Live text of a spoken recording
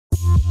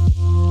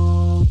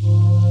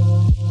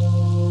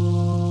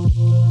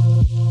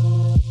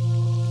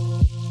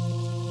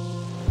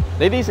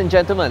Ladies and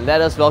gentlemen, let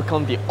us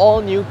welcome the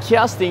all-new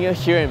Kia Stinger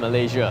here in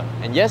Malaysia.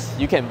 And yes,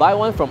 you can buy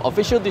one from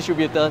official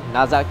distributor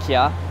Naza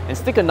Kia and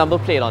stick a number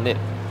plate on it.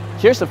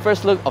 Here's a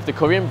first look of the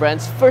Korean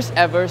brand's first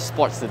ever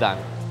sports sedan.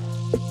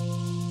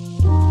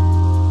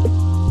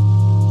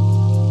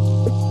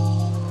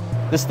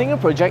 The Stinger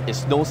project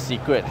is no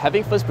secret,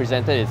 having first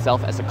presented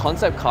itself as a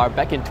concept car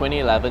back in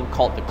 2011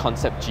 called the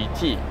Concept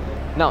GT.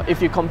 Now,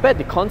 if you compare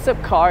the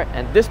concept car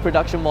and this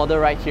production model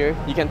right here,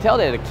 you can tell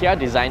that the Kia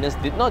designers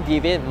did not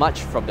deviate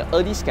much from the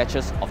early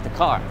sketches of the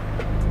car.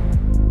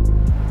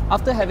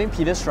 After having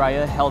Peter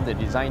Schreier held the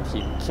design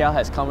team, Kia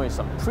has come with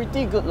some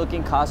pretty good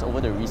looking cars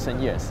over the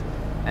recent years.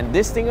 And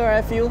this Stinger,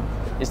 I feel,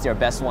 is their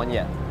best one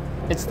yet.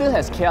 It still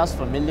has Kia's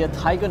familiar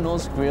tiger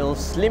nose grille,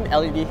 slim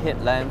LED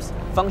headlamps,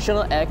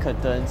 functional air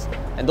curtains,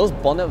 and those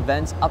bonnet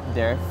vents up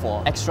there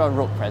for extra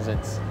road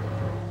presence.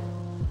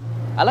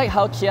 I like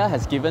how Kia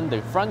has given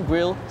the front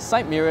grille,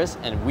 side mirrors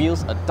and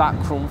wheels a dark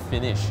chrome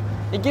finish.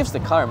 It gives the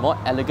car a more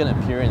elegant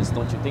appearance,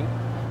 don't you think?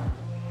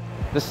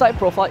 The side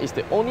profile is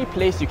the only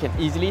place you can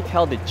easily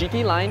tell the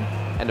GT line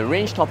and the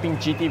range-topping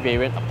GT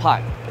variant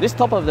apart. This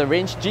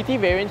top-of-the-range GT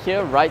variant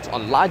here rides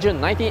on larger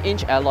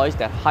 19-inch alloys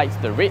that hides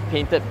the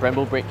red-painted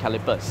Brembo brake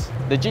calipers.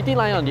 The GT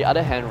line on the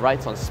other hand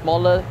rides on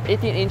smaller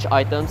 18-inch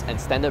items and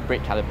standard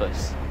brake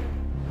calipers.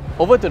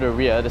 Over to the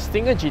rear, the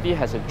Stinger GT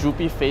has a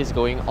droopy face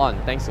going on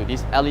thanks to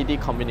this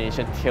LED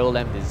combination tail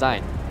lamp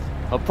design.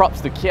 A props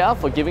to Kia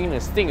for giving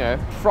the Stinger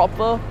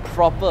proper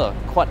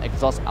quad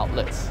exhaust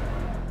outlets.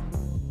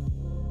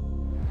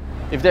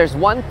 If there's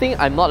one thing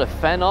I'm not a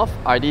fan of,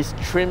 are these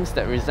trims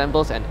that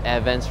resembles an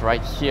air vents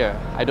right here.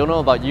 I don't know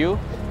about you,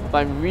 but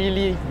I'm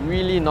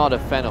really not a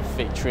fan of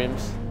fake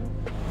trims.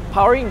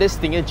 Powering this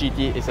Stinger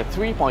GT is a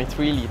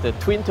 3.3-litre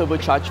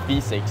twin-turbocharged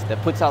V6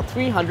 that puts out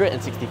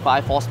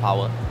 365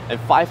 horsepower and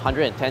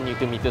 510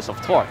 Nm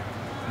of torque.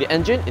 The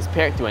engine is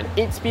paired to an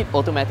 8-speed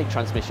automatic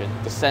transmission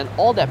to send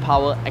all that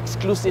power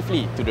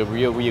exclusively to the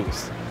rear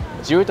wheels.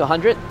 0 to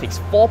 100 takes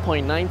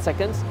 4.9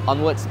 seconds,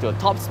 onwards to a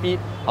top speed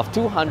of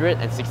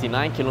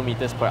 269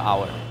 km per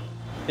hour.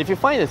 If you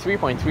find the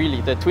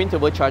 3.3-litre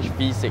twin-turbocharged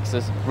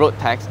V6's road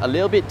tax a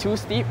little bit too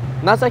steep,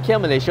 Naza Kia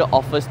Malaysia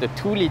offers the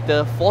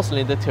 2-litre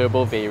 4-cylinder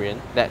turbo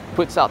variant that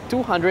puts out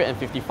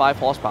 255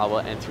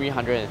 horsepower and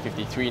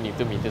 353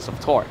 Nm of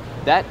torque.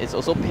 That is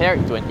also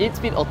paired to an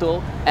 8-speed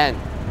auto and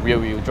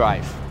rear-wheel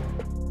drive.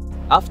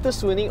 After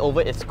swooning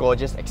over its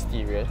gorgeous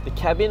exterior, the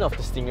cabin of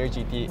the Stinger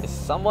GT is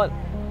somewhat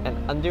an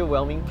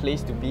underwhelming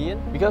place to be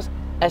in because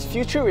as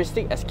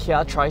futuristic as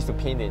Kia tries to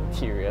paint the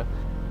interior,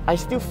 I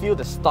still feel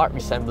the stark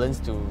resemblance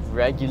to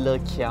regular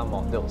Kia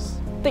models.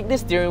 Take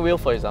this steering wheel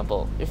for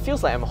example. It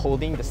feels like I'm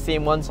holding the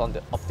same ones on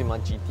the Optima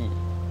GT.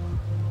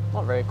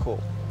 Not very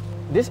cool.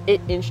 This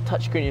 8-inch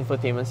touchscreen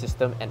infotainment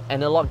system and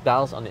analog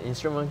dials on the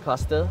instrument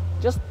cluster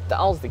just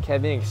dials the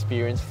cabin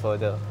experience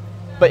further.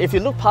 But if you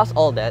look past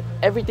all that,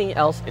 everything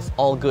else is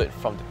all good,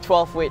 from the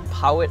 12-weight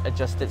powered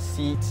adjusted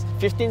seats,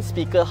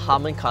 15-speaker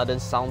Harman Kardon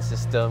sound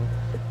system,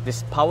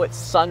 this powered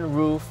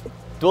sunroof,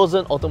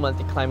 dual-zone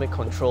automatic climate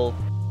control,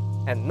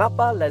 and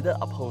Napa leather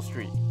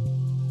upholstery.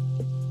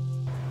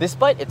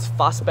 Despite its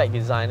fastback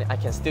design, I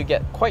can still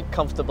get quite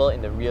comfortable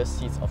in the rear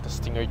seats of the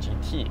Stinger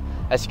GT.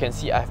 As you can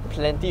see, I have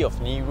plenty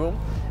of knee room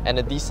and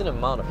a decent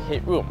amount of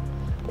headroom.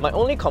 My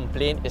only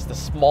complaint is the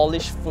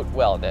smallish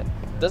footwell that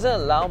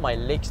doesn't allow my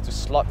legs to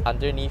slot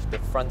underneath the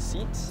front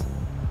seats.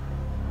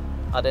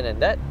 Other than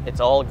that, it's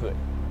all good.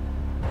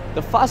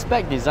 The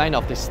fastback design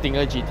of the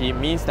Stinger GT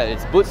means that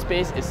its boot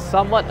space is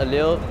somewhat a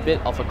little bit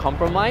of a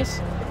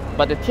compromise,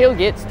 but the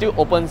tailgate still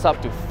opens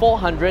up to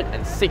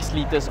 406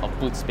 litres of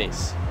boot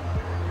space.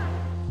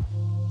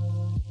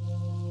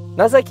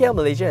 Naza Kia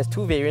Malaysia has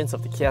two variants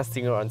of the Kia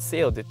Stinger on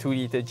sale, the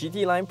 2-litre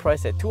GT line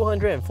priced at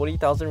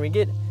 240,000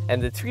 ringgit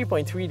and the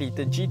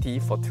 3.3-litre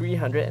GT for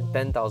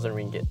 310,000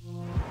 ringgit.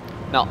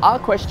 Now our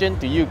question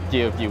to you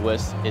dear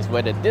viewers is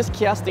whether this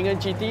Kia Stinger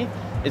GT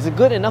is a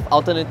good enough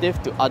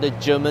alternative to other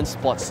German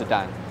sports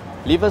sedan.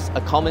 Leave us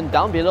a comment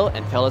down below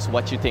and tell us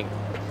what you think.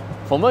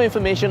 For more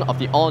information of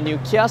the all-new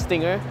Kia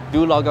Stinger,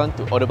 do log on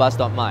to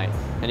AutoBuzz.my.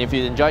 And if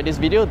you enjoyed this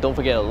video, don't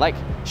forget to like,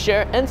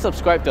 share and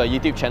subscribe to our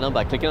YouTube channel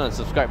by clicking on the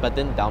subscribe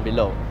button down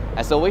below.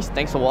 As always,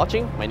 thanks for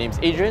watching. My name is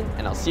Adrian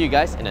and I'll see you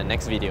guys in the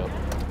next video.